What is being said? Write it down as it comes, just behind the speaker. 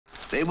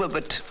They were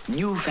but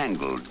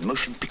newfangled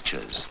motion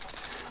pictures,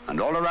 and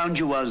all around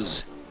you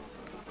was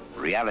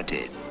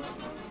reality.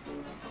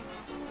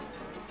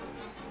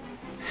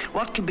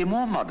 What could be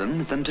more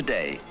modern than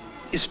today,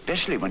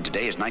 especially when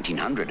today is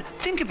 1900?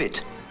 Think of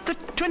it, the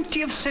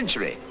 20th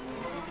century.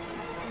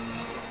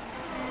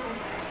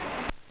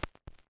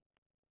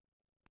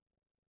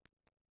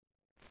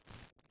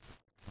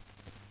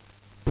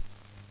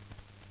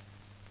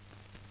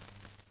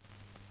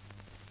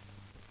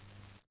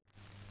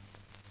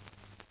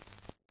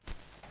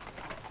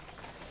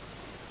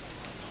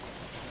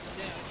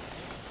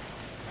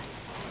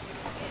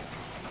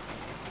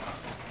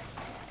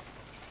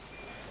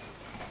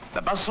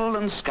 The bustle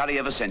and scurry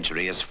of a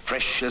century as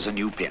fresh as a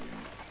new pin.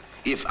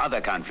 If other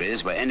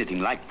countries were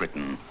anything like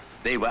Britain,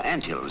 they were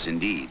anthills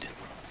indeed.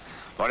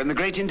 For in the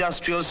great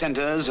industrial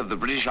centres of the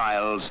British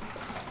Isles,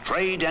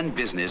 trade and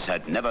business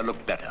had never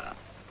looked better.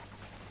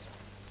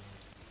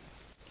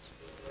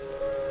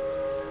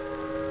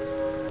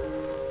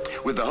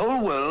 With the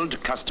whole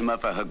world customer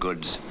for her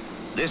goods,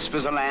 this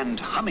was a land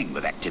humming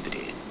with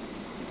activity.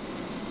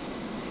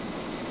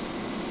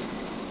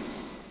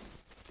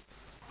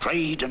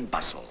 Trade and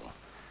bustle,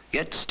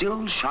 yet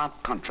still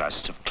sharp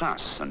contrasts of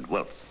class and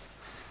wealth.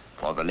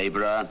 For the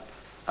labourer,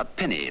 a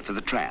penny for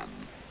the tram,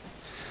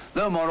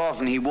 though more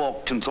often he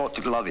walked and thought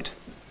little of it.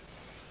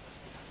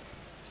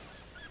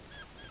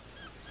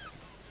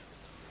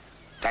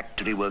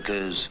 Factory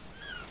workers,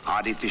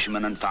 hardy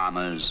fishermen and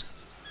farmers,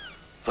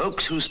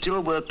 folks who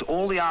still worked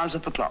all the hours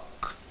of the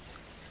clock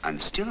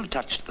and still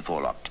touched the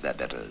forelock to their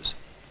betters.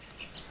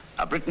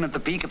 A Britain at the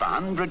peak of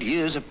 100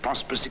 years of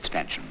prosperous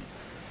expansion.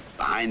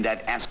 Behind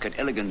that Ascot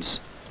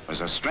elegance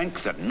was a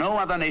strength that no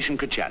other nation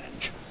could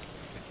challenge.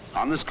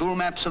 On the school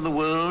maps of the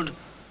world,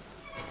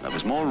 there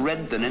was more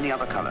red than any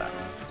other colour.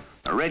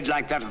 A red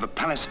like that of the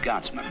Palace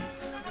Guardsman,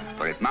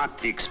 for it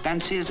marked the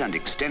expanses and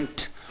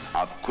extent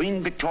of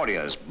Queen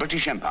Victoria's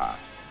British Empire.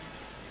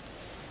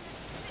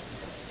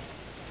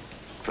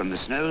 From the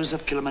snows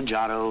of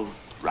Kilimanjaro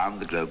round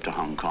the globe to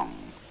Hong Kong,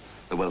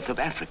 the wealth of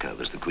Africa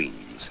was the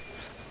Queen's.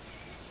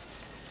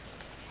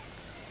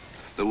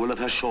 The wool of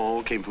her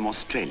shawl came from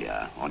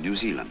Australia or New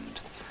Zealand,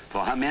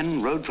 for her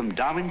men rode from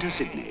Darwin to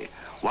Sydney,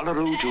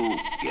 Wallaroo to,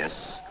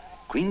 yes,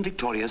 Queen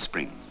Victoria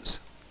Springs.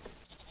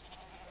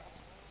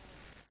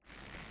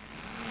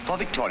 For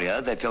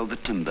Victoria, they felled the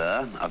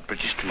timber of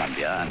British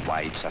Columbia and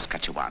wide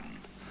Saskatchewan.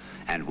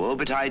 And woe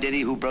betide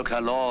any who broke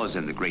her laws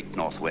in the great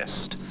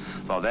Northwest,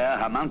 for there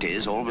her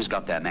Mounties always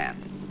got their man.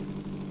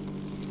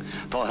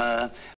 For her,